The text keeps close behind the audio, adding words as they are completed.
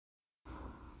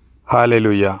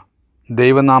Hallelujah.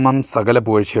 ദൈവനാമം സകല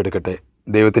പുകഴ്ചയെടുക്കട്ടെ.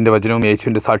 ദൈവത്തിൻ്റെ വചനവും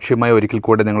യേശുവിൻ്റെ സാക്ഷ്യമായി ഒരിക്കൽ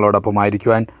കൂടെ നിങ്ങളോടൊപ്പം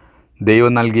ആയിരിക്കുവാൻ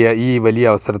ദൈവം നൽകിയ ഈ വലിയ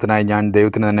അവസരത്തിനായി ഞാൻ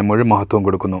ദൈവത്തിന് തന്നെ മുഴുവൻ മഹത്വം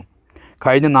കൊടുക്കുന്നു.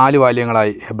 കഴിഞ്ഞ 4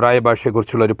 വാല്യങ്ങളായി ഹെബ്രായ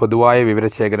ഭാഷയെക്കുറിച്ചുള്ള ഒരു പൊതുവായ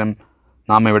വിവരശേഖരം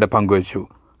നാം ഇവിടെ പങ്കുവച്ചു.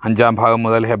 5-ാം ഭാഗം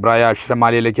മുതൽ ഹെബ്രായ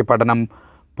അക്ഷരമാലയിലേക്ക് പഠനം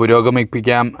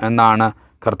പുരോഗമിപ്പിക്കാം എന്നാണ്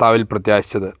കർത്താവിൽ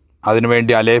പ്രത്യാശിച്ചത്.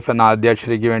 അതിനുവേണ്ടി അലേഫ് എന്ന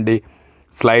ആദ്യാക്ഷരിക്ക് വേണ്ടി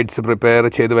സ്ലൈഡ്സ് പ്രിപ്പയർ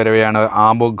ചെയ്തു വരവെയാണ്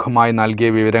ആമുഖമായി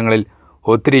നൽകിയ വിവരങ്ങളിൽ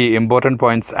ഒത്തിരി ഇമ്പോർട്ടൻ്റ്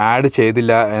പോയിൻറ്റ്സ് ആഡ്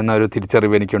ചെയ്തില്ല എന്നൊരു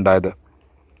തിരിച്ചറിവ് എനിക്കുണ്ടായത്.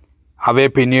 അവയെ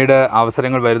പിന്നീട്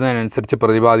അവസരങ്ങൾ വരുന്നതിനനുസരിച്ച്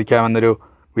പ്രതിപാദിക്കാമെന്നൊരു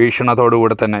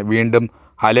വീക്ഷണത്തോടുകൂടെ തന്നെ വീണ്ടും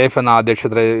അലേഫ് എന്ന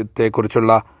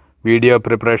ആദ്യാക്ഷരത്തെക്കുറിച്ചുള്ള വീഡിയോ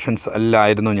പ്രിപ്പറേഷൻസ്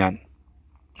അല്ലായിരുന്നു ഞാൻ.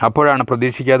 അപ്പോഴാണ്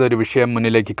പ്രതീക്ഷിക്കാതെ ഒരു വിഷയം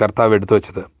മുന്നിലേക്ക് കർത്താവ് എടുത്തു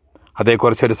വച്ചത്.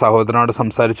 അതേക്കുറിച്ചൊരു സഹോദരനോട്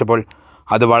സംസാരിച്ചപ്പോൾ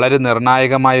അത് വളരെ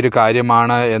നിർണായകമായൊരു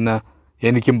കാര്യമാണ് എന്ന്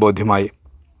എനിക്കും ബോധ്യമായി.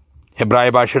 ഹെബ്രായ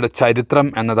ഭാഷയുടെ ചരിത്രം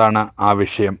എന്നതാണ് ആ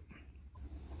വിഷയം.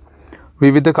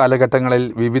 വിവിധ കാലഘട്ടങ്ങളിൽ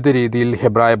വിവിധ രീതിയിൽ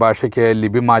ഹെബ്രായ ഭാഷയ്ക്ക്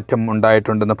ലിപിമാറ്റം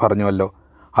ഉണ്ടായിട്ടുണ്ടെന്ന് പറഞ്ഞുവല്ലോ.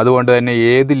 അതുകൊണ്ട് തന്നെ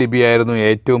ഏത് ലിപിയായിരുന്നു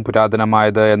ഏറ്റവും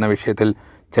പുരാതനമായത് എന്ന വിഷയത്തിൽ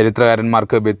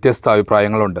ചരിത്രകാരന്മാർക്ക് വ്യത്യസ്ത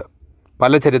അഭിപ്രായങ്ങളുണ്ട്.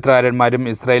 പല ചരിത്രകാരന്മാരും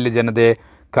ഇസ്രായേലി ജനതയെ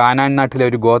കാനാൻ നാട്ടിലെ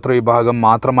ഒരു ഗോത്രവിഭാഗം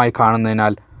മാത്രമായി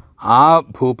കാണുന്നതിനാൽ ആ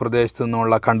ഭൂപ്രദേശത്തു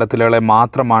നിന്നുള്ള കണ്ടെത്തലുകളെ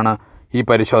മാത്രമാണ് ഈ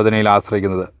പരിശോധനയിൽ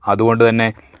ആശ്രയിക്കുന്നത്. അതുകൊണ്ട് തന്നെ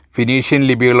ഫിനീഷ്യൻ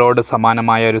ലിപികളോട്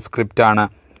സമാനമായ ഒരു സ്ക്രിപ്റ്റാണ്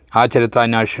ആ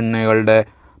ചരിത്രാന്വേഷണികളുടെ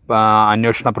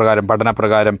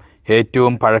പഠനപ്രകാരം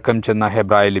ഏറ്റവും പഴക്കം ചെന്ന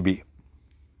ഹെബ്രായ ലിപി.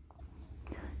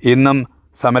 ഇന്നും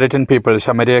സമരിറ്റൻ പീപ്പിൾ,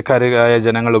 ശമരിയക്കാരായ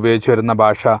ജനങ്ങൾ ഉപയോഗിച്ചു വരുന്ന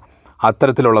ഭാഷ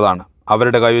അത്തരത്തിലുള്ളതാണ്.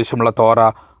 അവരുടെ കൈവശമുള്ള തോറ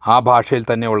ആ ഭാഷയിൽ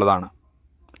തന്നെ ഉള്ളതാണ്.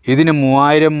 ഇതിന്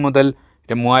 3000 മുതൽ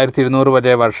 3200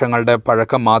 വരെ വർഷങ്ങളുടെ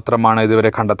പഴക്കം മാത്രമാണ്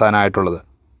ഇതുവരെ കണ്ടെത്താനായിട്ടുള്ളത്.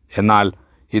 എന്നാൽ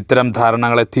ഇത്തരം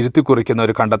ധാരണകളെ തിരുത്തി കുറിക്കുന്ന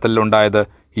ഒരു കണ്ടെത്തലുണ്ടായത്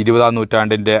 20-ാം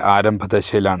നൂറ്റാണ്ടിൻ്റെ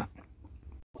ആരംഭദശയിലാണ്.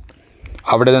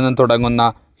 അവിടെ നിന്നും തുടങ്ങുന്ന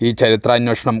ഈ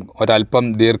ചരിത്രാന്വേഷണം ഒരല്പം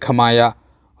ദീർഘമായ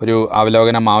ഒരു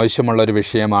അവലോകനം ആവശ്യമുള്ളൊരു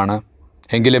വിഷയമാണ്.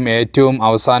 എങ്കിലും ഏറ്റവും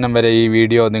അവസാനം വരെ ഈ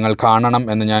വീഡിയോ നിങ്ങൾ കാണണം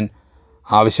എന്ന് ഞാൻ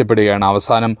ആവശ്യപ്പെടുകയാണ്.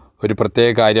 അവസാനം ഒരു പ്രത്യേക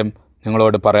കാര്യം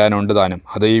നിങ്ങളോട് പറയാനുണ്ട് താനും.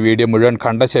 അത് ഈ വീഡിയോ മുഴുവൻ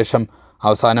കണ്ട ശേഷം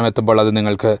അവസാനം എത്തുമ്പോൾ അത്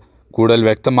നിങ്ങൾക്ക് കൂടുതൽ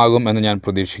വ്യക്തമാകും എന്ന് ഞാൻ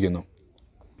പ്രതീക്ഷിക്കുന്നു.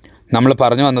 നമ്മൾ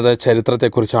പറഞ്ഞു വന്നത്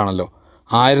ചരിത്രത്തെക്കുറിച്ചാണല്ലോ.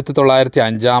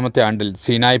 1905 ആണ്ടിൽ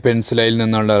സീനായ് പെനിൻസുലയിൽ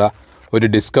നിന്നുള്ള ഒരു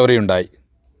ഡിസ്കവറി ഉണ്ടായി.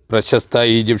 പ്രശസ്ത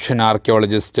ഈജിപ്ഷ്യൻ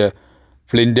ആർക്കിയോളജിസ്റ്റ്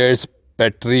ഫ്ലിൻഡേഴ്സ്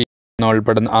പെട്രി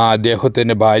ഉൾപ്പെടുന്ന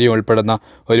അദ്ദേഹത്തിൻ്റെ ഭാര്യ ഉൾപ്പെടുന്ന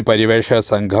ഒരു പര്യവേഷക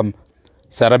സംഘം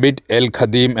സെറബിറ്റ് എൽ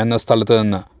ഖദീം എന്ന സ്ഥലത്ത്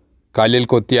നിന്ന് കല്ലിൽ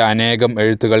കൊത്തിയ അനേകം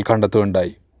എഴുത്തുകൾ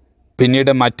കണ്ടെത്തുകയുണ്ടായി.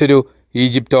 പിന്നീട് മറ്റൊരു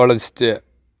ഈജിപ്റ്റോളജിസ്റ്റ്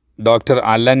ഡോക്ടർ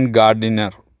അലൻ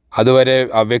ഗാർഡിനർ അതുവരെ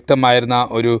അവ്യക്തമായിരുന്ന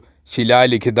ഒരു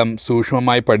ശിലാലിഖിതം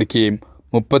സൂക്ഷ്മമായി പഠിക്കുകയും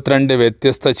 32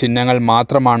 വ്യത്യസ്ത ചിഹ്നങ്ങൾ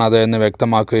മാത്രമാണ് അത് എന്ന്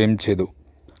വ്യക്തമാക്കുകയും ചെയ്തു.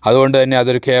 അതുകൊണ്ട് തന്നെ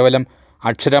അതൊരു കേവലം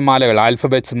അക്ഷരമാലകൾ,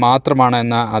 ആൽഫബറ്റ്സ് മാത്രമാണ്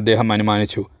എന്ന് അദ്ദേഹം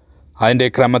അനുമാനിച്ചു. അതിൻ്റെ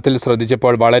ക്രമത്തിൽ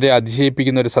ശ്രദ്ധിച്ചപ്പോൾ വളരെ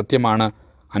അതിശയിപ്പിക്കുന്ന ഒരു സത്യമാണ്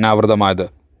അനാവൃതമായത്.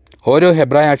 ഓരോ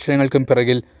ഹെബ്രായ അക്ഷരങ്ങൾക്കും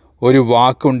പിറകിൽ ഒരു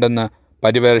വാക്കുണ്ടെന്ന്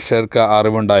പര്യവേഷകർക്ക്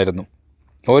അറിവുണ്ടായിരുന്നു.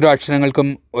 ഓരോ അക്ഷരങ്ങൾക്കും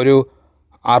ഒരു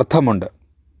അർത്ഥമുണ്ട്.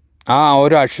 ആ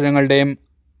ഓരോ അക്ഷരങ്ങളുടെയും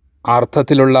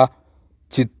അർത്ഥത്തിലുള്ള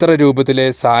ചിത്രരൂപത്തിലെ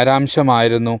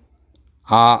സാരാംശമായിരുന്നു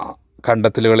ആ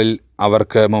കണ്ടെത്തലുകളിൽ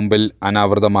അവർക്ക് മുമ്പിൽ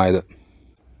അനാവൃതമായത്.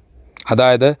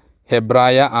 അതായത്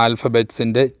ഹെബ്രായ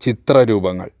ആൽഫബറ്റ്സിൻ്റെ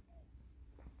ചിത്രരൂപങ്ങൾ.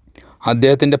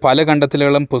 അദ്ദേഹത്തിൻ്റെ പല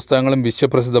കണ്ടെത്തലുകളും പുസ്തകങ്ങളും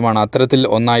വിശ്വപ്രസിദ്ധമാണ്. അത്തരത്തിൽ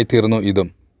ഒന്നായി തീർന്നു ഇതും.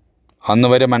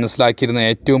 അന്നുവരെ മനസ്സിലാക്കിയിരുന്ന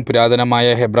ഏറ്റവും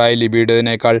പുരാതനമായ ഹെബ്രായ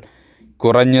ലിപിയുടേതിനേക്കാൾ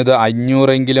കുറഞ്ഞത്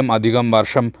 500-എങ്കിലും അധികം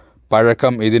വർഷം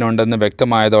പഴക്കം ഇതിനുണ്ടെന്ന്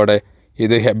വ്യക്തമായതോടെ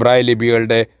ഇത് ഹെബ്രായ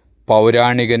ലിപികളുടെ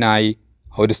പൗരാണികനായി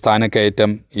ഒരു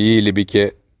സ്ഥാനക്കയറ്റം ഈ ലിപിക്ക്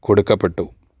കൊടുക്കപ്പെട്ടു.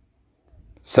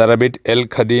 സെറബിറ്റ് എൽ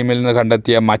ഖദീമിൽ നിന്ന്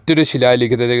കണ്ടെത്തിയ മറ്റൊരു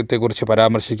ശിലാലിഖിതത്തെക്കുറിച്ച്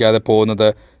പരാമർശിക്കാതെ പോകുന്നത്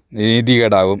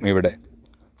നീതികേടാകും ഇവിടെ.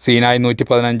 സീനായ്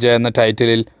 115 എന്ന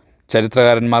ടൈറ്റിലിൽ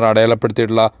ചരിത്രകാരന്മാർ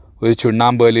അടയാളപ്പെടുത്തിയിട്ടുള്ള ഒരു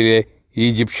ചുണ്ണാമ്പുകല്ലിലെ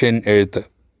ഈജിപ്ഷ്യൻ എഴുത്ത്.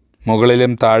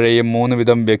 മുകളിലും താഴെയും 3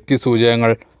 വിധം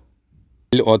വ്യക്തിസൂചകങ്ങൾ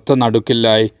ഒത്ത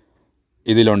നടുക്കിലായി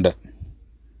ഇതിലുണ്ട്.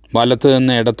 വലത്ത്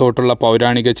നിന്ന് ഇടത്തോട്ടുള്ള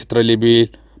പൗരാണിക ചിത്രലിപിയിൽ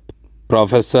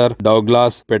പ്രൊഫസർ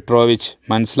ഡൗഗ്ലാസ് പെട്രോവിച്ച്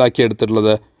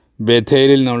മനസ്സിലാക്കിയെടുത്തിട്ടുള്ളത്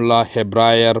ബഥേലിൽ നിന്നുള്ള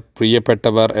ഹെബ്രായർ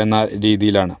പ്രിയപ്പെട്ടവർ എന്ന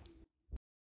രീതിയിലാണ്.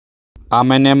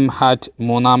 അമെനെംഹാറ്റ്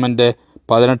മൂന്നാമൻ്റെ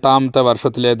 18ാമത്തെ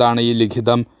വർഷത്തിലേതാണ് ഈ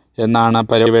ലിഖിതം എന്നാണ്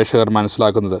പര്യവേഷകർ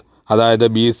മനസ്സിലാക്കുന്നത്. അതായത്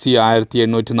BC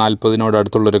 1840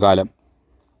 അടുത്തുള്ളൊരു കാലം.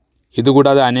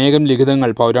 ഇതുകൂടാതെ അനേകം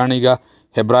ലിഖിതങ്ങൾ പൗരാണിക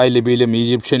ഹെബ്രായ ലിപിയിലും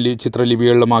ഈജിപ്ഷ്യൻ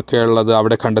ചിത്രലിപികളിലുമൊക്കെയുള്ളത്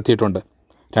അവിടെ കണ്ടെത്തിയിട്ടുണ്ട്.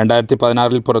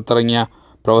 2016 പുറത്തിറങ്ങിയ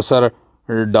പ്രൊഫസർ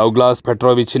ഡൗഗ്ലാസ്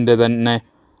പെട്രോവിച്ചിൻ്റെ തന്നെ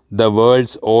the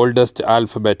world's oldest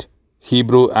alphabet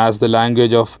Hebrew as the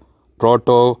language of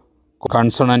proto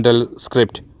കൺസോണൻ്റൽ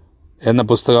script എന്ന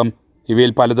പുസ്തകം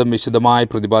ഇവയിൽ പലതും വിശദമായി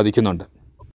പ്രതിപാദിക്കുന്നുണ്ട്.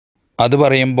 അത്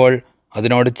പറയുമ്പോൾ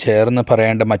അതിനോട് ചേർന്ന്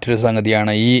പറയേണ്ട മറ്റൊരു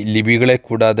സംഗതിയാണ്, ഈ ലിപികളെ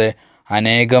കൂടാതെ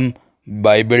അനേകം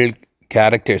ബൈബിൾ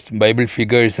ക്യാരക്ടേഴ്സ്, ബൈബിൾ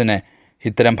ഫിഗേഴ്സിനെ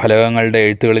ഇത്തരം ഫലകങ്ങളുടെ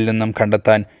എഴുത്തുകളിൽ നിന്നും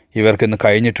കണ്ടെത്താൻ ഇവർക്കിന്ന്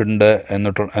കഴിഞ്ഞിട്ടുണ്ട്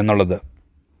എന്നുള്ളത്.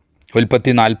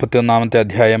 ഉൽപ്പത്തി 41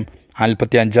 അധ്യായം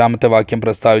 45 വാക്യം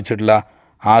പ്രസ്താവിച്ചിട്ടുള്ള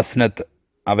ആസ്നത്ത്,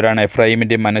 അവരാണ്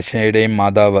എഫ്രൈമിൻ്റെയും മനശ്ശയുടെയും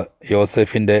മാതാവ്,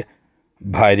 യോസെഫിൻ്റെ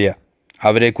ഭാര്യ.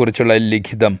 അവരെക്കുറിച്ചുള്ള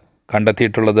ലിഖിതം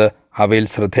കണ്ടെത്തിയിട്ടുള്ളത് അവയിൽ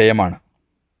ശ്രദ്ധേയമാണ്.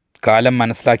 കാലം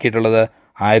മനസ്സിലാക്കിയിട്ടുള്ളത്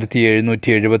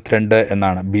 1772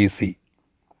 എന്നാണ് BC.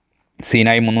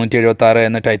 സീനായി 376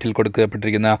 എന്ന ടൈറ്റിൽ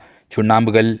കൊടുക്കപ്പെട്ടിരിക്കുന്ന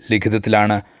ചുണ്ണാമ്പുകൽ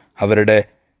ലിഖിതത്തിലാണ് അവരുടെ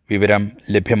വിവരം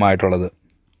ലഭ്യമായിട്ടുള്ളത്.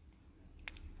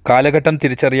 കാലഘട്ടം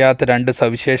തിരിച്ചറിയാത്ത 2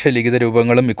 സവിശേഷ ലിഖിത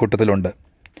രൂപങ്ങളും ഇക്കൂട്ടത്തിലുണ്ട്.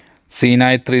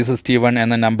 സീനായ് 361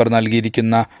 എന്ന നമ്പർ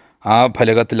നൽകിയിരിക്കുന്ന ആ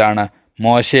ഫലകത്തിലാണ്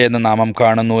മോശെ എന്ന നാമം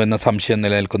കാണുന്നു എന്ന സംശയം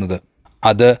നിലനിൽക്കുന്നത്.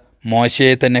 അത്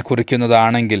മോശയെ തന്നെ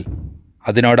കുറിക്കുന്നതാണെങ്കിൽ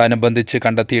അതിനോടനുബന്ധിച്ച്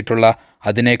കണ്ടെത്തിയിട്ടുള്ള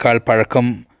അതിനേക്കാൾ പഴക്കം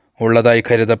ഉള്ളതായി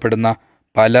കരുതപ്പെടുന്ന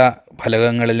പല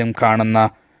ഫലകങ്ങളിലും കാണുന്ന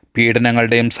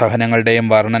പീഡനങ്ങളുടെയും സഹനങ്ങളുടെയും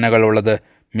വർണ്ണനകളുള്ളത്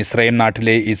മിസ്രൈം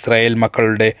നാട്ടിലെ ഇസ്രായേൽ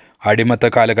മക്കളുടെ അടിമത്ത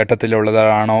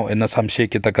കാലഘട്ടത്തിലുള്ളതാണോ എന്ന്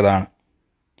സംശയിക്കത്തക്കതാണ്.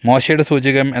 മോശയുടെ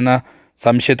സൂചകം എന്ന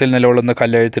സംശയത്തിൽ നിലകൊള്ളുന്ന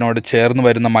കല്ലെഴുത്തിനോട് ചേർന്ന്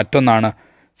വരുന്ന മറ്റൊന്നാണ്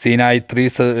സീനായ്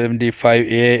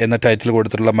 375A എന്ന ടൈറ്റിൽ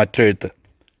കൊടുത്തിട്ടുള്ള മറ്റെഴുത്ത്.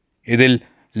 ഇതിൽ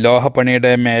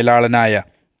ലോഹപ്പണിയുടെ മേലാളനായ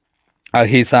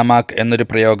അഹീസാമാക്ക് എന്നൊരു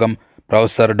പ്രയോഗം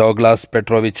പ്രൊഫസർ ഡോഗ്ലാസ്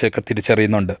പെട്രോവിച്ച്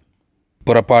തിരിച്ചറിയുന്നുണ്ട്.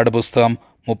 പുറപ്പാട് പുസ്തകം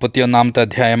 31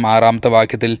 അധ്യായം 6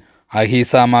 വാക്യത്തിൽ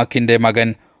അഹീസാമാക്കിൻ്റെ മകൻ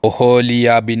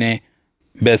ഒഹോലിയാബിനെ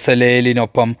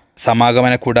ബെസലേലിനൊപ്പം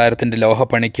സമാഗമന കൂടാരത്തിൻ്റെ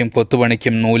ലോഹപ്പണിക്കും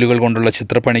കൊത്തുപണിക്കും നൂലുകൾ കൊണ്ടുള്ള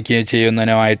ചിത്രപ്പണിക്ക്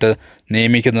ചെയ്യുന്നതിനുമായിട്ട്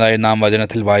നിയമിക്കുന്നതായി നാം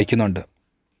വചനത്തിൽ വായിക്കുന്നുണ്ട്.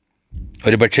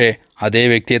 ഒരുപക്ഷെ അതേ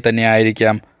വ്യക്തിയെ തന്നെ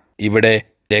ആയിരിക്കാം ഇവിടെ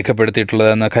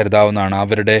രേഖപ്പെടുത്തിയിട്ടുള്ളതെന്ന് കരുതാവുന്നതാണ്,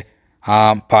 അവരുടെ ആ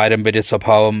പാരമ്പര്യ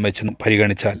സ്വഭാവം വെച്ച്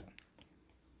പരിഗണിച്ചാൽ.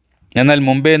 എന്നാൽ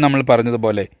മുമ്പേ നമ്മൾ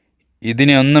പറഞ്ഞതുപോലെ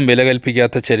ഇതിനെയൊന്നും വില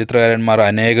കൽപ്പിക്കാത്ത ചരിത്രകാരന്മാർ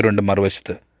അനേകരുണ്ട്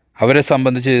മറുവശത്ത്. അവരെ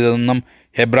സംബന്ധിച്ച് ഇതൊന്നും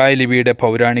ഹെബ്രായ ലിപിയുടെ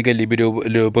പൗരാണിക ലിപി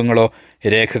രൂപങ്ങളോ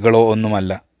രേഖകളോ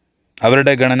ഒന്നുമല്ല.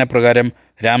 അവരുടെ ഗണന പ്രകാരം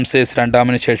രാംസേസ്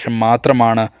 2 ശേഷം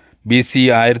മാത്രമാണ്, BC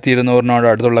 1200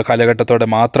 അടുത്തുള്ള കാലഘട്ടത്തോടെ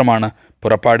മാത്രമാണ്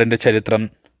പുറപ്പാടിൻ്റെ ചരിത്രം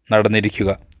നടന്നിരിക്കുക.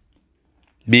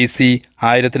 BC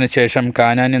 1000 ശേഷം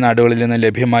കാനാന്യ നാടുകളിൽ നിന്ന്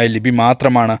ലഭ്യമായ ലിപി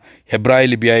മാത്രമാണ് ഹെബ്രായ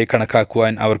ലിപിയായി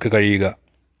കണക്കാക്കുവാൻ അവർക്ക് കഴിയുക.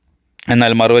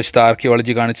 എന്നാൽ മറുവശത്ത്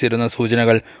ആർക്കിയോളജി കാണിച്ചിരുന്ന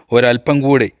സൂചനകൾ ഒരല്പം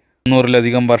കൂടി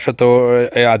 300-ലധികം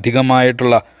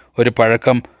അധികമായിട്ടുള്ള ഒരു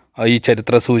പഴക്കം ഈ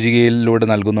ചരിത്ര സൂചികയിലൂടെ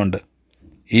നൽകുന്നുണ്ട്.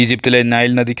 ഈജിപ്തിലെ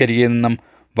നൈൽ നദിക്കരികിൽ നിന്നും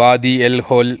വാദി എൽ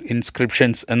ഹോൽ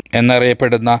ഇൻസ്ക്രിപ്ഷൻസ്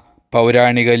എന്നറിയപ്പെടുന്ന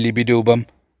പൗരാണിക ലിപി രൂപം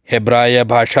ഹെബ്രായ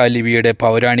ഭാഷാലിപിയുടെ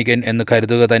പൗരാണികൻ എന്ന്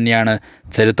കരുതുക തന്നെയാണ്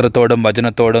ചരിത്രത്തോടും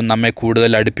വചനത്തോടും നമ്മെ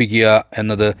കൂടുതൽ അടുപ്പിക്കുക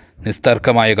എന്നത്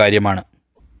നിസ്തർക്കമായ കാര്യമാണ്.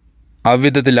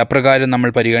 അவ்விധത്തിൽ അപ്രകാരം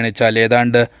നമ്മൾ പരിഗണിച്ചാൽ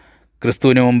ഏതാണ്ട്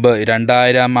ക്രിസ്തുവിന് മുമ്പ്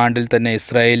 2000 ആണ്ടിൽ തന്നെ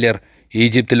ഇസ്രായേല്യർ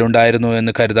ഈജിപ്തിലുണ്ടായിരുന്നു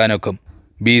എന്ന് കരുതാനൊക്കും.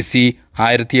 BC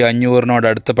 1500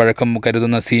 അടുത്ത പഴക്കം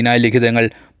കരുതുന്ന സീനായ് ലിഖിതങ്ങൾ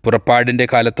പുറപ്പാടിൻ്റെ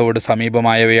കാലത്തോട്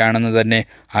സമീപമായവയാണെന്ന് തന്നെ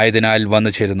ആയതിനാൽ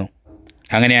വന്നു ചേരുന്നു.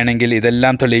 അങ്ങനെയാണെങ്കിൽ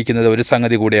ഇതെല്ലാം തെളിയിക്കുന്നത് ഒരു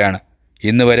സംഗതി കൂടെയാണ്.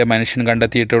 ഇന്ന് വരെ മനുഷ്യൻ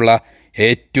കണ്ടെത്തിയിട്ടുള്ള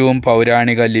ഏറ്റവും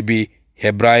പൗരാണിക ലിപി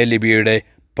ഹെബ്രായ ലിപിയുടെ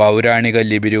പൗരാണിക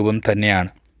ലിപി രൂപം തന്നെയാണ്.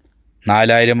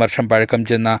 4000 വർഷം പഴക്കം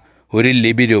ചെന്ന ഒരു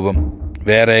ലിപി രൂപം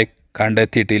വേറെ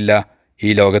കണ്ടെത്തിയിട്ടില്ല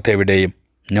ഈ ലോകത്തെവിടെയും.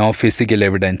 No physical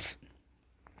evidence.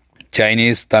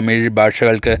 Chinese, Tamil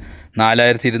ഭാഷകൾക്ക്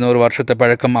 4200 വർഷത്തെ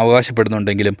പഴക്കം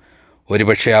അവകാശപ്പെടുന്നുണ്ടെങ്കിലും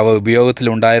ഒരുപക്ഷെ അവ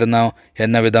ഉപയോഗത്തിലുണ്ടായിരുന്നോ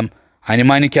എന്ന വിധം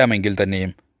അനുമാനിക്കാമെങ്കിൽ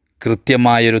തന്നെയും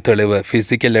കൃത്യമായൊരു തെളിവ്,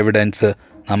 ഫിസിക്കൽ എവിഡൻസ്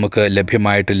നമുക്ക്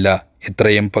ലഭ്യമായിട്ടില്ല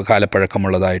ഇത്രയും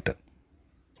കാലപ്പഴക്കമുള്ളതായിട്ട്.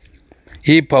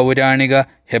 ഈ പൗരാണിക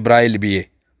ഹെബ്രായ ലിപിയെ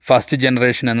ഫസ്റ്റ്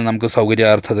ജനറേഷൻ എന്ന് നമുക്ക്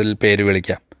സൗകര്യാർത്ഥത്തിൽ പേര്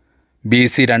വിളിക്കാം.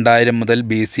 BC 2000 മുതൽ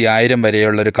BC 1000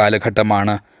 വരെയുള്ളൊരു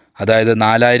കാലഘട്ടമാണ്. അതായത്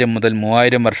 4000 മുതൽ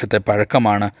 3000 വർഷത്തെ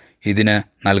പഴക്കമാണ് ഇതിന്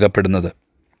നൽകപ്പെടുന്നത്.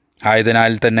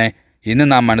 ആയതിനാൽ തന്നെ ഇന്ന്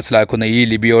നാം മനസ്സിലാക്കുന്ന ഈ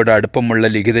ലിപിയോട് അടുപ്പമുള്ള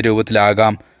ലിഖിത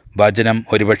രൂപത്തിലാകാം വചനം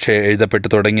ഒരുപക്ഷെ എഴുതപ്പെട്ടു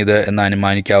തുടങ്ങിയത് എന്ന്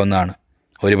അനുമാനിക്കാവുന്നതാണ്.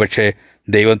 ഒരുപക്ഷെ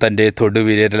ദൈവം തൻ്റെ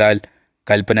തൊടുവിരലാൽ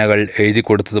കൽപ്പനകൾ എഴുതി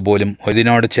കൊടുത്തതുപോലും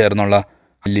ഇതിനോട് ചേർന്നുള്ള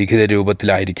ലിഖിത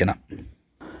രൂപത്തിലായിരിക്കണം.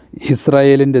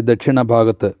 ഇസ്രായേലിൻ്റെ ദക്ഷിണ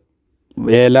ഭാഗത്ത്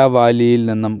ഏലാ വാലിയിൽ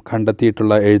നിന്നും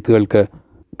കണ്ടെത്തിയിട്ടുള്ള എഴുത്തുകൾക്ക്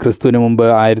ക്രിസ്തുവിന് മുമ്പ്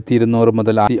 1200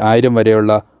 മുതൽ 1000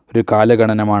 വരെയുള്ള ഒരു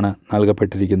കാലഗണനമാണ്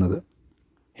നൽകപ്പെട്ടിരിക്കുന്നത്.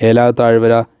 ഏലാ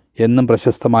താഴ്വര എന്നും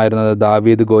പ്രശസ്തമായിരുന്നത്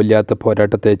ദാവീദ് ഗോല്യാത്ത്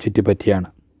പോരാട്ടത്തെ ചുറ്റിപ്പറ്റിയാണ്.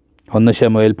 1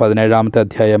 ശമൂവേൽ 17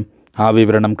 അധ്യായം ആ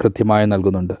വിവരണം കൃത്യമായി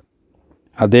നൽകുന്നുണ്ട്.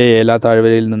 അതേ ഏലാ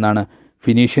താഴ്വരയിൽ നിന്നാണ്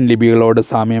ഫിനീഷ്യൻ ലിപികളോട്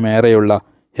സാമ്യമേറെയുള്ള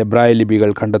ഹെബ്രായ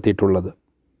ലിപികൾ കണ്ടെത്തിയിട്ടുള്ളത്.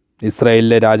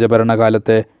 ഇസ്രായേലിലെ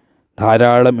രാജഭരണകാലത്തെ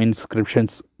ധാരാളം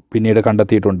ഇൻസ്ക്രിപ്ഷൻസ് പിന്നീട്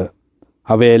കണ്ടെത്തിയിട്ടുണ്ട്.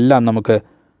 അവയെല്ലാം നമുക്ക്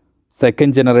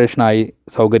സെക്കൻഡ് ജനറേഷനായി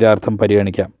സൗകര്യാർത്ഥം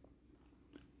പരിഗണിക്കാം.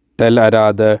 Tell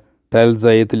Arad, tell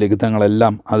സയ്ത്ത്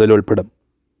ലിഖിതങ്ങളെല്ലാം അതിലുൾപ്പെടും.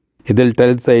 ഇതിൽ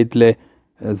ടെൽ സയ്ത്തിലെ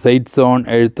സയ്ത്ത് സോൺ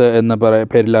എഴുത്ത് എന്ന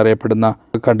പേരിൽ അറിയപ്പെടുന്ന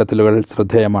കണ്ടെത്തലുകൾ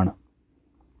ശ്രദ്ധേയമാണ്.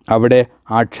 അവിടെ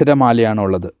അക്ഷരമാലയാണ്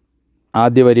ഉള്ളത്.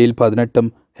 ആദ്യ വരിയിൽ 18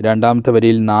 രണ്ടാമത്തെ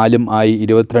വരിയിൽ 4 ആയി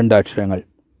 22 അക്ഷരങ്ങൾ.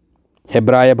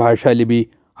 ഹെബ്രായ ഭാഷാലിപി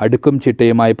അടുക്കും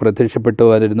ചിട്ടയുമായി പ്രത്യക്ഷപ്പെട്ടു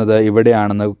വരുന്നത്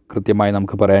ഇവിടെയാണെന്ന് കൃത്യമായി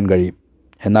നമുക്ക് പറയാൻ കഴിയും.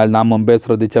 എന്നാൽ നാം മുമ്പേ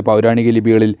ശ്രദ്ധിച്ച പൗരാണിക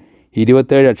ലിപികളിൽ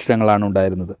 27 അക്ഷരങ്ങളാണ്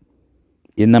ഉണ്ടായിരുന്നത്.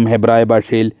 ഇന്നും ഹെബ്രായ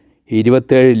ഭാഷയിൽ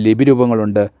 27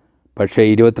 ലിപിരൂപങ്ങളുണ്ട്, പക്ഷേ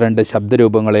 22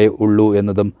 ശബ്ദരൂപങ്ങളേ ഉള്ളൂ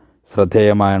എന്നതും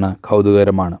ശ്രദ്ധേയമാണ്,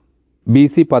 കൗതുകകരമാണ്.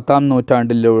 BC 10-ാം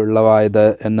നൂറ്റാണ്ടിലുള്ളവായത്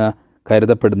എന്ന്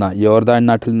കരുതപ്പെടുന്ന യോർദാൻ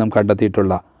നാട്ടിൽ നിന്നും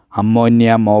കണ്ടെത്തിയിട്ടുള്ള അമ്മോന്യ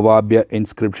മോവാബ്യ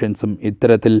ഇൻസ്ക്രിപ്ഷൻസും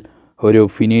ഇത്തരത്തിൽ ഒരു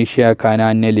ഫിനീഷ്യ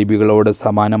കാനാന്യ ലിപികളോട്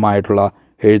സമാനമായിട്ടുള്ള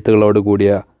എഴുത്തുകളോട്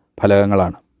കൂടിയ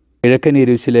ഫലകങ്ങളാണ്. കിഴക്കൻ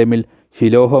യെരൂശലേമിൽ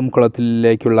ശിലോഹോം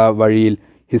കുളത്തിലേക്കുള്ള വഴിയിൽ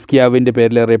ഹിസ്കിയാവിൻ്റെ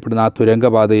പേരിൽ അറിയപ്പെടുന്ന ആ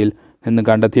തുരങ്കപാതയിൽ നിന്ന്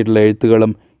കണ്ടെത്തിയിട്ടുള്ള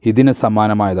എഴുത്തുകളും ഇതിന്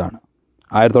സമാനമായതാണ്.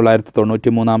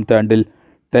 1993 ആണ്ടിൽ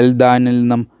ടെൽദാനിൽ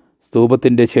നിന്നും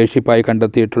സ്തൂപത്തിൻ്റെ ശേഷിപ്പായി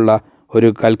കണ്ടെത്തിയിട്ടുള്ള ഒരു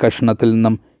കൽക്കഷണത്തിൽ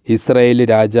നിന്നും ഇസ്രായേലി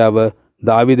രാജാവ്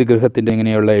ദാവീദ് ഗൃഹത്തിൻ്റെ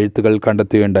ഇങ്ങനെയുള്ള എഴുത്തുകൾ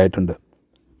കണ്ടെത്തുകയുണ്ടായിട്ടുണ്ട്.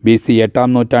 BC 8-ാം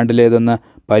നൂറ്റാണ്ടിലേതെന്ന്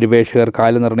പരിവേഷകർ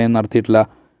കാലനിർണ്ണയം നടത്തിയിട്ടുള്ള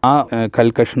ആ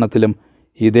കൽക്കഷണത്തിലും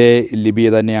ഇതേ ലിപി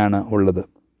തന്നെയാണ് ഉള്ളത്.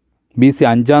 BC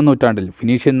 5-ാം നൂറ്റാണ്ടിൽ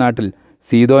ഫിനീഷ്യൻ നാട്ടിൽ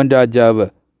സീദോൻ രാജാവ്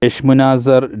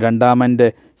എഷ്മുനാസർ രണ്ടാമൻ്റെ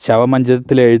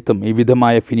ശവമഞ്ചത്തിലെ എഴുത്തും ഈ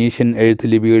വിധമായ ഫിനീഷ്യൻ എഴുത്ത്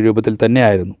ലിപി രൂപത്തിൽ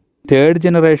തന്നെയായിരുന്നു. തേർഡ്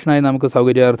ജനറേഷനായി നമുക്ക്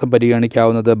സൗകര്യാർത്ഥം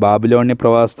പരിഗണിക്കാവുന്നത് ബാബിലോണ്യ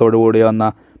പ്രവാസത്തോടുകൂടി വന്ന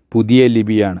പുതിയ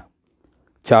ലിപിയാണ്.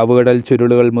 ചാവുകടൽ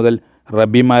ചുരുളുകൾ മുതൽ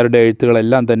റബ്ബിമാരുടെ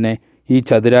എഴുത്തുകളെല്ലാം തന്നെ ഈ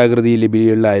ചതുരാകൃതി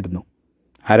ലിപികളിലായിരുന്നു.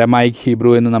 അരമായിക്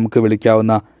ഹീബ്രു എന്ന് നമുക്ക്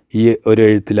വിളിക്കാവുന്ന ഈ ഒരു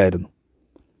എഴുത്തിലായിരുന്നു.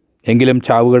 എങ്കിലും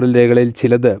ചാവുകടൽ രേഖകളിൽ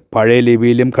ചിലത് പഴയ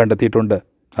ലിപിയിലും കണ്ടെത്തിയിട്ടുണ്ട്.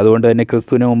 അതുകൊണ്ട് തന്നെ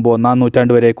ക്രിസ്തുവിന് മുമ്പ് 1-ാം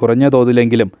നൂറ്റാണ്ട് വരെ കുറഞ്ഞ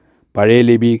തോതിലെങ്കിലും പഴയ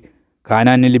ലിപി,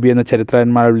 കാനാന്യ ലിപി എന്ന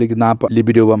ചരിത്രകാരന്മാർ വിളിക്കുന്ന ആ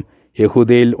ലിപി രൂപം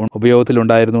യഹൂദയിൽ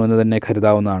ഉപയോഗത്തിലുണ്ടായിരുന്നു എന്ന് തന്നെ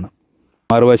കരുതാവുന്നതാണ്.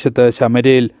 മറുവശത്ത്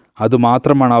ശമര്യയിൽ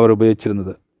അതുമാത്രമാണ് അവർ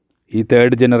ഉപയോഗിച്ചിരുന്നത്. ഈ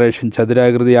തേർഡ് ജനറേഷൻ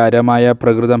ചതുരാകൃതി അരമായ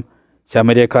പ്രകൃതം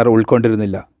ശമര്യക്കാർ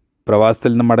ഉൾക്കൊണ്ടിരുന്നില്ല.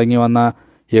 പ്രവാസത്തിൽ നിന്ന് മടങ്ങി വന്ന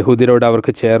യഹൂദരോട്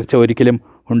അവർക്ക് ചേർച്ച ഒരിക്കലും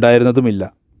ഉണ്ടായിരുന്നതുമില്ല.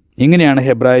 ഇങ്ങനെയാണ്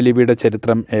ഹെബ്രായ ലിപിയുടെ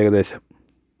ചരിത്രം ഏകദേശം.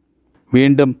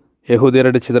 വീണ്ടും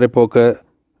യഹൂദരുടെ ചിതറിപ്പോക്ക്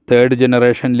തേർഡ്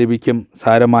ജനറേഷൻ ലിപിക്കും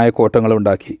സാരമായ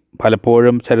കോട്ടങ്ങളുണ്ടാക്കി.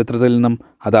 പലപ്പോഴും ചരിത്രത്തിൽ നിന്നും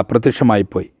അത്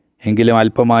അപ്രത്യക്ഷമായിപ്പോയി, എങ്കിലും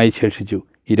അല്പമായി ശേഷിച്ചു.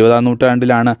 20-ാം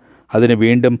നൂറ്റാണ്ടിലാണ് അതിന്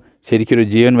വീണ്ടും ശരിക്കൊരു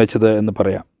ജീവൻ വെച്ചത് എന്ന്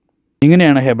പറയാം.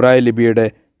 ഇങ്ങനെയാണ് ഹെബ്രായ ലിപിയുടെ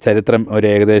ചരിത്രം ഒരു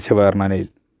ഏകദേശ വർണ്ണനയിൽ.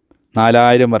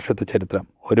 4000 വർഷത്തെ ചരിത്രം.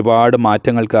 ഒരുപാട്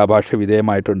മാറ്റങ്ങൾക്ക് ആ ഭാഷ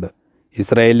വിധേയമായിട്ടുണ്ട്.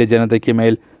 ഇസ്രായേലിലെ ജനതയ്ക്ക്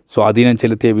മേൽ സ്വാധീനം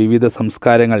ചെലുത്തിയ വിവിധ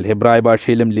സംസ്കാരങ്ങൾ ഹെബ്രായ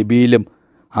ഭാഷയിലും ലിപിയിലും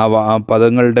ആ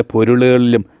പദങ്ങളുടെ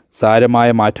പൊരുളുകളിലും സാരമായ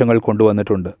മാറ്റങ്ങൾ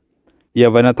കൊണ്ടുവന്നിട്ടുണ്ട്.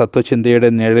 യവന തത്വചിന്തയുടെ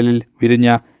നിഴലിൽ വിരിഞ്ഞ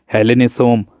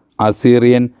ഹെലനിസവും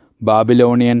അസീറിയൻ,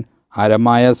 ബാബിലോണിയൻ,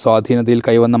 അരമായ സ്വാധീനതയിൽ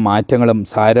കൈവന്ന മാറ്റങ്ങളും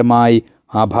സാരമായി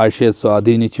ആ ഭാഷയെ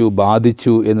സ്വാധീനിച്ചു,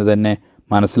 ബാധിച്ചു എന്ന് തന്നെ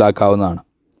മനസ്സിലാക്കാവുന്നതാണ്.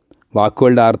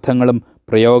 വാക്കുകളുടെ അർത്ഥങ്ങളും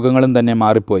പ്രയോഗങ്ങളും തന്നെ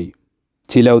മാറിപ്പോയി.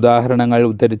 ചില ഉദാഹരണങ്ങൾ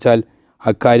ഉദ്ധരിച്ചാൽ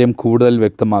അക്കാര്യം കൂടുതൽ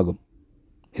വ്യക്തമാകും.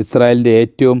 ഇസ്രായേലിൻ്റെ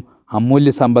ഏറ്റവും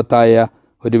അമൂല്യ സമ്പത്തായ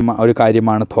ഒരു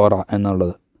കാര്യമാണ് തോറ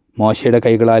എന്നുള്ളത്. മോശയുടെ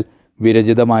കൈകളാൽ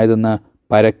വിരചിതമായതെന്ന്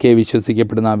പരക്കെ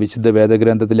വിശ്വസിക്കപ്പെടുന്ന വിശുദ്ധ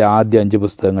വേദഗ്രന്ഥത്തിലെ ആദ്യ 5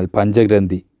 പുസ്തകങ്ങൾ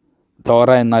പഞ്ചഗ്രന്ഥി. തോറ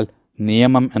എന്നാൽ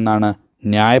നിയമം എന്നാണ്,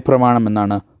 ന്യായപ്രമാണം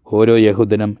എന്നാണ് ഓരോ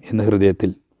യഹൂദനും ഇന്ന്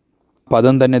ഹൃദയത്തിൽ.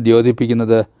 പദം തന്നെ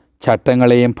ദ്യോതിപ്പിക്കുന്നത്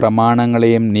ചട്ടങ്ങളെയും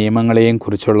പ്രമാണങ്ങളെയും നിയമങ്ങളെയും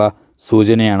കുറിച്ചുള്ള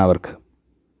സൂചനയാണ് അവർക്ക്.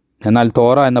 എന്നാൽ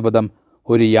തോറ എന്ന പദം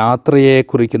ഒരു യാത്രയെ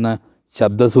കുറിക്കുന്ന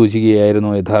ശബ്ദസൂചികയായിരുന്നു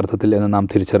യഥാർത്ഥത്തിൽ എന്ന് നാം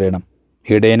തിരിച്ചറിയണം.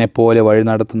 ഇടയനെപ്പോലെ വഴി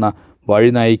നടത്തുന്ന, വഴി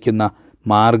നയിക്കുന്ന,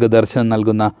 മാർഗദർശനം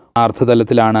നൽകുന്ന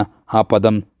അർത്ഥതലത്തിലാണ് ആ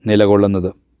പദം നിലകൊള്ളുന്നത്.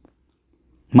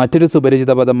 മറ്റൊരു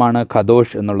സുപരിചിത പദമാണ്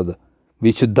ഖദോഷ് എന്നുള്ളത്.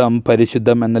 വിശുദ്ധം,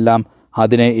 പരിശുദ്ധം എന്നെല്ലാം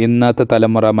അതിനെ ഇന്നത്തെ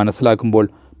തലമുറ മനസ്സിലാക്കുമ്പോൾ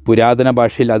പുരാതന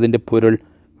ഭാഷയിൽ അതിൻ്റെ പൊരുൾ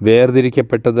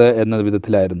വേർതിരിക്കപ്പെട്ടത് എന്ന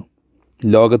വിധത്തിലായിരുന്നു.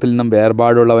 ലോകത്തിൽ നിന്നും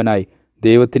വേർപാടുള്ളവനായി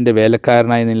ദൈവത്തിൻ്റെ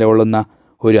വേലക്കാരനായി നിലകൊള്ളുന്ന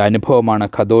ഒരു അനുഭവമാണ്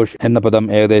ഖദോഷ് എന്ന പദം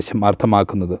ഏകദേശം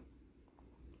അർത്ഥമാക്കുന്നത്.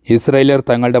 ഇസ്രായേലർ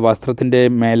തങ്ങളുടെ വസ്ത്രത്തിൻ്റെ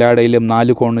മേലാടയിലും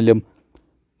 4 കോണിലും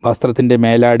വസ്ത്രത്തിൻ്റെ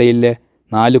മേലാടയിലെ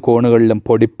 4 കോണുകളിലും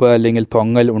പൊടിപ്പ് അല്ലെങ്കിൽ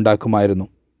തൊങ്ങൽ ഉണ്ടാക്കുമായിരുന്നു.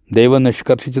 ദൈവം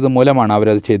നിഷ്കർഷിച്ചത് മൂലമാണ്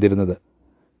അവരത് ചെയ്തിരുന്നത്.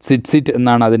 സിറ്റ്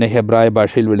എന്നാണ് അതിനെ ഹെബ്രായ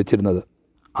ഭാഷയിൽ വിളിച്ചിരുന്നത്.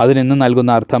 അതിനിന്ന്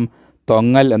നൽകുന്ന അർത്ഥം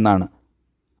തൊങ്ങൽ എന്നാണ്.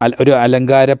 ഒരു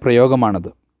അലങ്കാര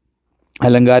പ്രയോഗമാണത്.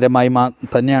 അലങ്കാരമായി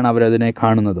തന്നെയാണ് അവരതിനെ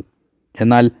കാണുന്നത്.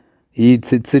 എന്നാൽ ഈ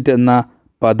സിറ്റ് എന്ന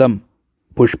പദം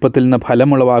പുഷ്പത്തിൽ നിന്ന്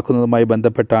ഫലമുളവാക്കുന്നതുമായി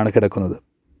ബന്ധപ്പെട്ടാണ് കിടക്കുന്നത്.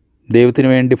 ദൈവത്തിനു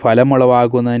വേണ്ടി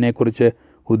ഫലമുളവാകുന്നതിനെക്കുറിച്ച്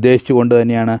ഉദ്ദേശിച്ചുകൊണ്ട്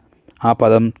തന്നെയാണ് ആ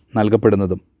പദം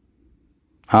നൽകപ്പെടുന്നതും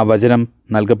ആ വചനം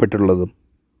നൽകപ്പെട്ടുള്ളതും.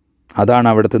 അതാണ്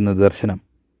അവിടുത്തെ നിദർശനം.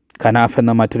 കനാഫ്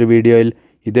എന്ന മറ്റൊരു വീഡിയോയിൽ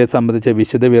ഇതേ സംബന്ധിച്ച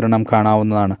വിശദവിവരണം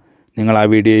കാണാവുന്നതാണ്. നിങ്ങൾ ആ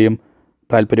വീഡിയോയും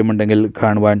താല്പര്യമുണ്ടെങ്കിൽ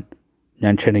കാണുവാൻ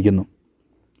ഞാൻ ക്ഷണിക്കുന്നു.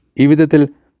 ഈ വിധത്തിൽ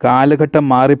കാലഘട്ടം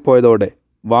മാറിപ്പോയതോടെ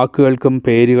വാക്കുകൾക്കും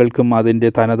പേരുകൾക്കും അതിൻ്റെ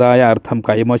തനതായ അർത്ഥം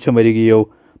കൈമോശം വരികയോ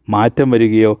മാറ്റം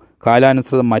വരികയോ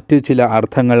കാലാനുസൃതം മറ്റ് ചില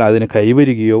അർത്ഥങ്ങൾ അതിന്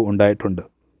കൈവരികയോ ഉണ്ടായിട്ടുണ്ട്.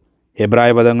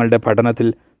 എബ്രായ പദങ്ങളുടെ പഠനത്തിൽ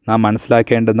നാം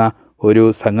മനസ്സിലാക്കേണ്ടുന്ന ഒരു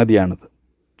സംഗതിയാണിത്.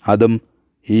 അതും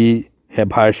ഈ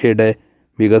ഭാഷയുടെ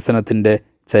വികസനത്തിൻ്റെ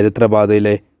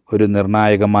ചരിത്രപാതയിലെ ഒരു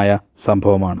നിർണായകമായ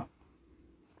സംഭവമാണ്.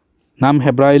 നാം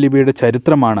ഹെബ്രായ ലിപിയുടെ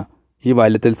ചരിത്രമാണ് ഈ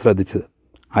വാല്യത്തിൽ ശ്രദ്ധിച്ചത്.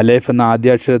 അലേഫ് എന്ന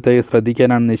ആദ്യാക്ഷരത്തെ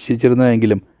ശ്രദ്ധിക്കാനാണ്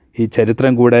നിശ്ചയിച്ചിരുന്നതെങ്കിലും ഈ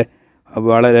ചരിത്രം കൂടെ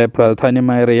വളരെ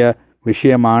പ്രാധാന്യമേറിയ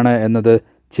വിഷയമാണ് എന്നത്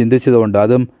ചിന്തിച്ചതുകൊണ്ട്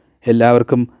അതും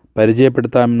എല്ലാവർക്കും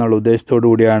പരിചയപ്പെടുത്താമെന്നുള്ള ഉദ്ദേശത്തോടു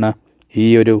കൂടിയാണ് ഈ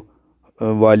ഒരു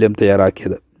വാല്യം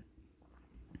തയ്യാറാക്കിയത്.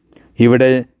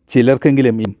 ഇവിടെ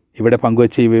ചിലർക്കെങ്കിലും ഇവിടെ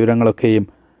പങ്കുവച്ച ഈ വിവരങ്ങളൊക്കെയും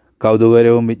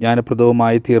കൗതുകരവും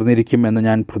വിജ്ഞാനപ്രദവുമായി തീർന്നിരിക്കും എന്ന്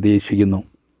ഞാൻ പ്രതീക്ഷിക്കുന്നു.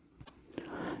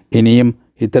 ഇനിയും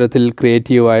ഇത്തരത്തിൽ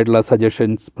ക്രിയേറ്റീവായിട്ടുള്ള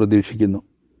സജഷൻസ് പ്രതീക്ഷിക്കുന്നു.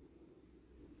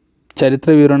 ചരിത്ര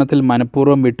വിവരണത്തിൽ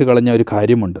മനഃപൂർവ്വം വിട്ടുകളഞ്ഞ ഒരു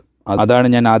കാര്യമുണ്ട്. അതാണ്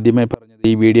ഞാൻ ആദ്യമേ പറഞ്ഞത്,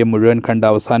 ഈ വീഡിയോ മുഴുവൻ കണ്ട്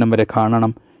അവസാനം വരെ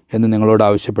കാണണം എന്ന് നിങ്ങളോട്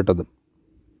ആവശ്യപ്പെട്ടത്.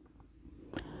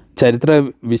 ചരിത്ര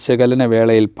വിശകലന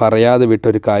വേളയിൽ പറയാതെ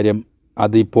വിട്ടൊരു കാര്യം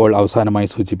അതിപ്പോൾ അവസാനമായി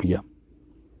സൂചിപ്പിക്കാം.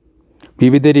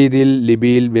 വിവിധ രീതിയിൽ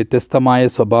ലിപിയിൽ വ്യത്യസ്തമായ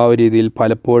സ്വഭാവ രീതിയിൽ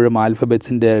പലപ്പോഴും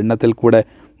ആൽഫബറ്റ്സിൻ്റെ എണ്ണത്തിൽ കൂടെ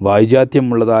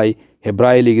വൈജാത്യമുള്ളതായി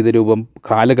ഹെബ്രായ ലിഖിത രൂപം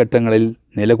കാലഘട്ടങ്ങളിൽ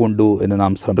നിലകൊണ്ടു എന്ന്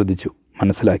നാം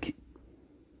മനസ്സിലാക്കി.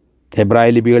 ഹെബ്രായ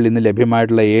ലിപികൾ ഇന്ന്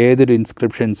ലഭ്യമായിട്ടുള്ള ഏതൊരു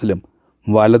ഇൻസ്ക്രിപ്ഷൻസിലും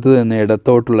വലതു നിന്ന്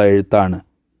ഇടത്തോട്ടുള്ള എഴുത്താണ്.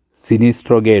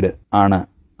 സിനിസ്ട്രോഗേഡ് ആണ്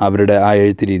അവരുടെ ആ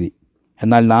എഴുത്ത് രീതി.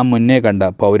 എന്നാൽ നാം മുന്നേ കണ്ട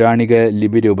പൗരാണിക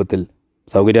ലിപി രൂപത്തിൽ,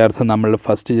 സൗകര്യാർത്ഥം നമ്മൾ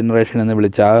ഫസ്റ്റ് ജനറേഷൻ എന്ന്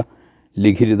വിളിച്ച ആ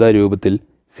ലിഖിത രൂപത്തിൽ,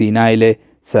 സീനായിലെ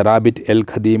സെറാബിറ്റ് എൽ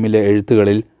ഖദീമിലെ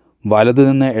എഴുത്തുകളിൽ വലതു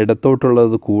നിന്ന്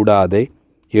ഇടത്തോട്ടുള്ളത് കൂടാതെ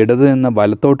ഇടതു നിന്ന്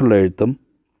വലത്തോട്ടുള്ള എഴുത്തും,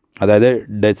 അതായത്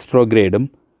ഡെസ്ട്രോഗ്രേഡും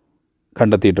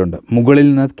കണ്ടെത്തിയിട്ടുണ്ട്. മുകളിൽ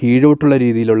നിന്ന് കീഴോട്ടുള്ള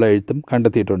രീതിയിലുള്ള എഴുത്തും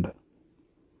കണ്ടെത്തിയിട്ടുണ്ട്.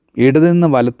 ഇടതു നിന്ന്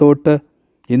വലത്തോട്ട്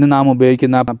ഇന്ന് നാം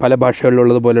ഉപയോഗിക്കുന്ന പല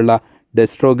ഭാഷകളിലുള്ളതുപോലുള്ള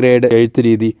ഡെസ്ട്രോഗ്രേഡ് എഴുത്ത്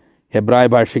രീതി ഹെബ്രായ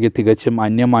ഭാഷയ്ക്ക് തികച്ചും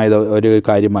അന്യമായ ഒരു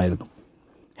കാര്യമായിരുന്നു.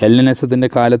 ഹെല്ലനിസത്തിൻ്റെ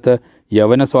കാലത്ത്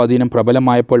യവന സ്വാധീനം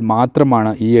പ്രബലമായപ്പോൾ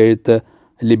മാത്രമാണ് ഈ എഴുത്ത്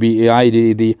ലിപി ആ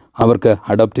രീതി അവർക്ക്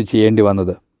അഡോപ്റ്റ് ചെയ്യേണ്ടി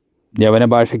വന്നത്. യവന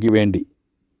ഭാഷയ്ക്ക് വേണ്ടി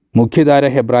മുഖ്യധാര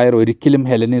ഹെബ്രായർ ഒരിക്കലും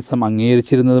ഹെലനിസം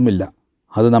അംഗീകരിച്ചിരുന്നതുമില്ല.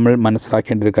 അത് നമ്മൾ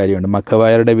മനസ്സിലാക്കേണ്ട ഒരു കാര്യമുണ്ട്.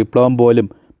 മക്കവായരുടെ വിപ്ലവം പോലും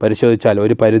പരിശോധിച്ചാൽ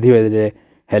ഒരു പരിധിവരെ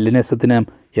ഹെലനിസത്തിനും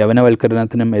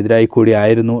യവനവൽക്കരണത്തിനും എതിരായി കൂടി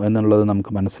ആയിരുന്നു എന്നുള്ളത്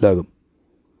നമുക്ക് മനസ്സിലാകും.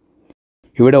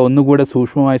 ഇവിടെ ഒന്നുകൂടെ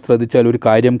സൂക്ഷ്മമായി ശ്രദ്ധിച്ചാൽ ഒരു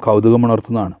കാര്യം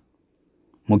കൗതുകമുണർത്തുന്നതാണ്.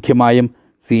 മുഖ്യമായും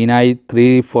സീനായ്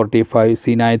 345,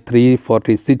 സീനായ്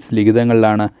 346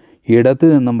 ലിഖിതങ്ങളിലാണ് ഇടത്തു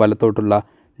നിന്നും വലത്തോട്ടുള്ള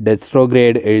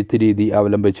ഡെസ്ട്രോഗ്രേഡ് എഴുത്ത് രീതി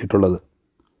അവലംബിച്ചിട്ടുള്ളത്.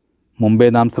 മുമ്പേ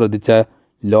നാം ശ്രദ്ധിച്ച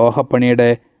ലോഹപ്പണിയുടെ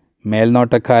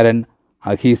മേൽനോട്ടക്കാരൻ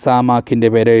അഹീസാമാക്കിൻ്റെ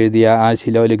പേരെഴുതിയ ആ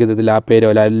ശിലോലിഖിതത്തിൽ ആ പേര്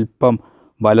ഒരൽപ്പം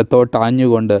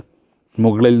വലത്തോട്ടാഞ്ഞുകൊണ്ട്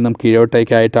മുകളിൽ നിന്നും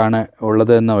കീഴോട്ടേക്കായിട്ടാണ്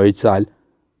ഉള്ളതെന്ന് ഒഴിച്ചാൽ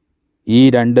ഈ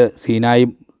രണ്ട് സീനായ്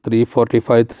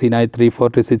 345, സീനായ്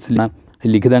 346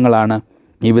 ലിഖിതങ്ങളാണ്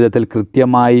ഈ വിധത്തിൽ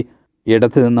കൃത്യമായി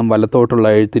ഇടത്തു നിന്നും വലത്തോട്ടുള്ള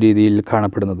എഴുത്ത് രീതിയിൽ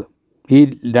കാണപ്പെടുന്നത്. ഈ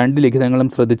രണ്ട് ലിഖിതങ്ങളും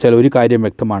ശ്രദ്ധിച്ചാൽ ഒരു കാര്യം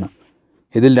വ്യക്തമാണ്.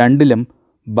 ഇതിൽ രണ്ടിലും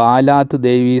ബാലാത്ത്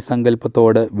ദേവീ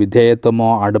സങ്കല്പത്തോട് വിധേയത്വമോ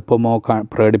അടുപ്പമോ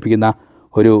പ്രകടിപ്പിക്കുന്ന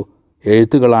ഒരു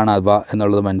എഴുത്തുകളാണ് അവ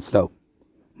എന്നുള്ളത് മനസ്സിലാവും.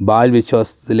 ബാൽ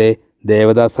വിശ്വാസത്തിലെ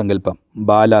ദേവതാ സങ്കല്പം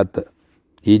ബാലാത്ത്,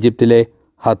 ഈജിപ്തിലെ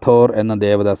ഹഥോർ എന്ന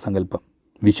ദേവതാ സങ്കല്പം,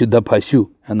 വിശുദ്ധ പശു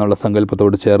എന്നുള്ള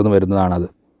സങ്കല്പത്തോട് ചേർന്ന് വരുന്നതാണത്.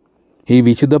 ഈ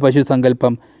വിശുദ്ധ പശു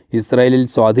സങ്കല്പം ഇസ്രായേലിൽ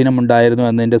സ്വാധീനമുണ്ടായിരുന്നു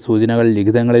എന്നതിൻ്റെ സൂചനകൾ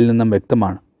ലിഖിതങ്ങളിൽ നിന്നും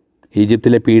വ്യക്തമാണ്.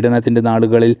 ഈജിപ്തിലെ പീഡനത്തിൻ്റെ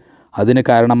നാളുകളിൽ അതിന്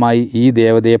കാരണമായി ഈ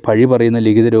ദേവതയെ പഴി പറയുന്ന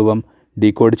ലിഖിത രൂപം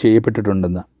ഡീകോഡ്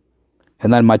ചെയ്യപ്പെട്ടിട്ടുണ്ടെന്ന്.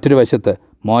 എന്നാൽ മറ്റൊരു വശത്ത്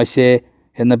മോശെ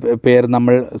എന്ന പേർ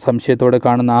നമ്മൾ സംശയത്തോടെ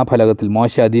കാണുന്ന ആ ഫലകത്തിൽ,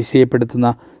 മോശെ അതിശയപ്പെടുത്തുന്ന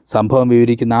സംഭവം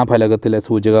വിവരിക്കുന്ന ആ ഫലകത്തിലെ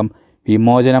സൂചകം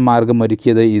വിമോചന മാർഗം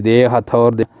ഒരുക്കിയത് ഇതേ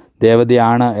ഹഥോർ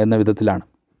ദേവതയാണ് എന്ന വിധത്തിലാണ്.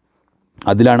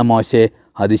 അതിലാണ് മോശെ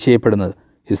അതിശയപ്പെടുന്നത്,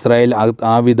 ഇസ്രായേൽ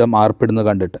ആ വിധം ആർപ്പെടുന്നത്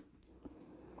കണ്ടിട്ട്.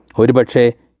 ഒരുപക്ഷെ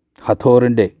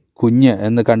ഹഥോറിൻ്റെ കുഞ്ഞ്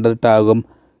എന്ന് കണ്ടിട്ടാകും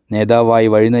നേതാവായി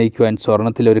വഴി നയിക്കുവാൻ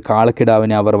സ്വർണത്തിലൊരു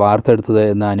കാളക്കിടാവിനെ അവർ വാർത്തെടുത്തത്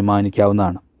എന്ന്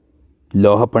അനുമാനിക്കാവുന്നതാണ്.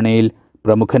 ലോഹപ്പണിയിൽ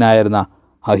പ്രമുഖനായിരുന്ന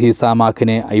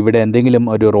അഹീസാമാക്കിന് ഇവിടെ എന്തെങ്കിലും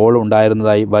ഒരു റോൾ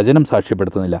ഉണ്ടായിരുന്നതായി വചനം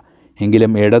സാക്ഷ്യപ്പെടുത്തുന്നില്ല.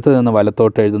 എങ്കിലും ഇടത്തു നിന്ന്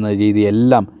വലത്തോട്ട് എഴുതുന്ന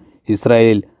രീതിയെല്ലാം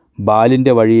ഇസ്രായേലിൽ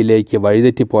ബാലിൻ്റെ വഴിയിലേക്ക്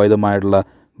വഴിതെറ്റിപ്പോയതുമായിട്ടുള്ള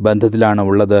ബന്ധത്തിലാണ്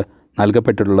ഉള്ളത്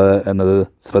നൽകപ്പെട്ടിട്ടുള്ളത് എന്നത്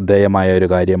ശ്രദ്ധേയമായ ഒരു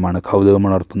കാര്യമാണ്,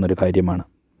 കൗതുകമുണർത്തുന്നൊരു കാര്യമാണ്,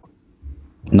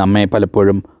 നമ്മെ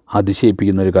പലപ്പോഴും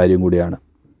അതിശയിപ്പിക്കുന്നൊരു കാര്യം കൂടിയാണ്.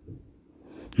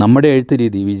 നമ്മുടെ എഴുത്ത്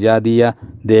രീതി വിജാതീയ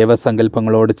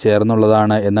ദേവസങ്കല്പങ്ങളോട്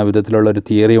ചേർന്നുള്ളതാണ് എന്ന വിധത്തിലുള്ളൊരു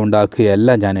തിയറി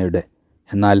ഉണ്ടാക്കുകയല്ല ഞാനിവിടെ.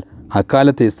 എന്നാൽ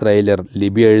അക്കാലത്ത് ഇസ്രായേലർ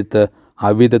ലിപി എഴുത്ത്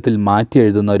അവിധത്തിൽ മാറ്റി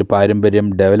എഴുതുന്ന ഒരു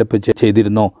പാരമ്പര്യം ഡെവലപ്പ്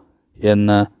ചെയ്തിരുന്നോ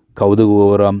എന്ന്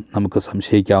കൗതുകപൂർവ്വം നമുക്ക്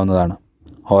സംശയിക്കാവുന്നതാണ്.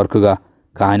 ഓർക്കുക,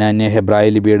 കാനാന്യ ഹെബ്രായ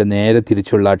ലിപിയുടെ നേരെ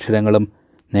തിരിച്ചുള്ള അക്ഷരങ്ങളും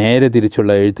നേരെ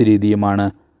തിരിച്ചുള്ള എഴുത്ത്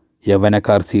രീതിയുമാണ്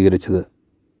യവനക്കാർ സ്വീകരിച്ചത്.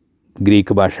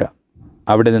 ഗ്രീക്ക് ഭാഷ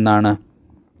അവിടെ നിന്നാണ്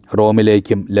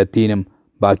റോമിലേക്കും ലത്തീനും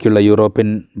ബാക്കിയുള്ള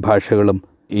യൂറോപ്യൻ ഭാഷകളും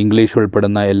ഇംഗ്ലീഷ്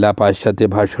ഉൾപ്പെടുന്ന എല്ലാ പാശ്ചാത്യ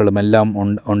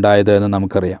ഭാഷകളുമെല്ലാം ഉണ്ടായത് എന്ന്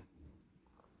നമുക്കറിയാം.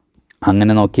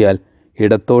 അങ്ങനെ നോക്കിയാൽ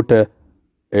ഇടത്തോട്ട്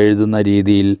എഴുതുന്ന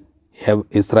രീതിയിൽ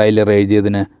ഇസ്രായേലിയർ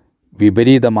എഴുതിയതിന്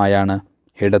വിപരീതമായാണ്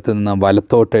ഇടത്തു നിന്ന്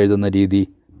വലത്തോട്ട് എഴുതുന്ന രീതി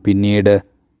പിന്നീട്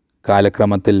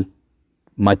കാലക്രമത്തിൽ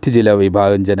മറ്റ് ചില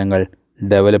വിഭാഗം ജനങ്ങൾ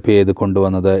ഡെവലപ്പ് ചെയ്ത്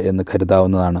കൊണ്ടുവന്നത് എന്ന്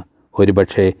കരുതാവുന്നതാണ്.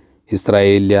 ഒരുപക്ഷെ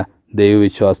ഇസ്രായേലിയ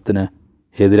ദൈവവിശ്വാസത്തിന്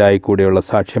എതിരായി കൂടെയുള്ള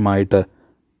സാക്ഷ്യമായിട്ട്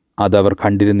അതവർ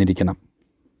കണ്ടിരുന്നിരിക്കണം.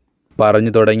 പറഞ്ഞു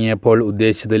തുടങ്ങിയപ്പോൾ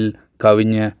ഉദ്ദേശിച്ചതിൽ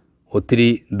കവിഞ്ഞ് ഒത്തിരി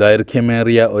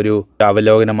ദൈർഘ്യമേറിയ ഒരു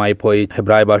അവലോകനമായി പോയി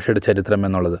ഹെബ്രായ ഭാഷയുടെ ചരിത്രം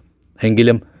എന്നുള്ളത്.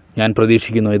 എങ്കിലും ഞാൻ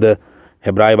പ്രതീക്ഷിക്കുന്നു ഇത്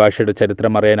ഹെബ്രായ ഭാഷയുടെ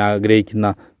ചരിത്രം അറിയാൻ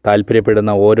ആഗ്രഹിക്കുന്ന താല്പര്യപ്പെടുന്ന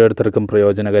ഓരോരുത്തർക്കും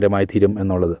പ്രയോജനകരമായി തീരും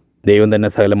എന്നുള്ളത്. ദൈവം തന്നെ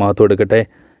സകല മഹത്വം എടുക്കട്ടെ.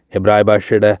 ഹെബ്രായ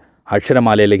ഭാഷയുടെ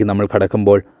അക്ഷരമാലയിലേക്ക് നമ്മൾ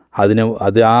കടക്കുമ്പോൾ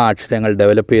ആ അക്ഷരങ്ങൾ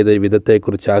ഡെവലപ്പ് ചെയ്ത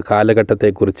വിധത്തെക്കുറിച്ച്, ആ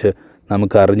കാലഘട്ടത്തെക്കുറിച്ച്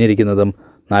നമുക്ക് അറിഞ്ഞിരിക്കുന്നതും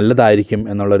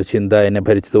നല്ലതായിരിക്കും എന്നുള്ളൊരു ചിന്ത എന്നെ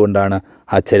ഭരിച്ചതുകൊണ്ടാണ്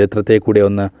ആ ചരിത്രത്തെ കൂടി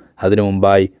അതിനു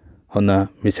മുമ്പായി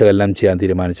വിശകലനം ചെയ്യാൻ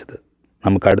തീരുമാനിച്ചത്.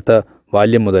 നമുക്ക് അടുത്ത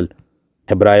വാല്യം മുതൽ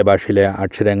ഹെബ്രായ ഭാഷയിലെ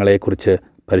അക്ഷരങ്ങളെക്കുറിച്ച്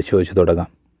പരിശോധിച്ച് തുടങ്ങാം.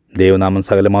 ദൈവനാമം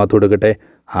സകല മഹത്വം കൊടുക്കട്ടെ.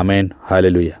 ആമേൻ.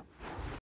 ഹല്ലേലൂയ.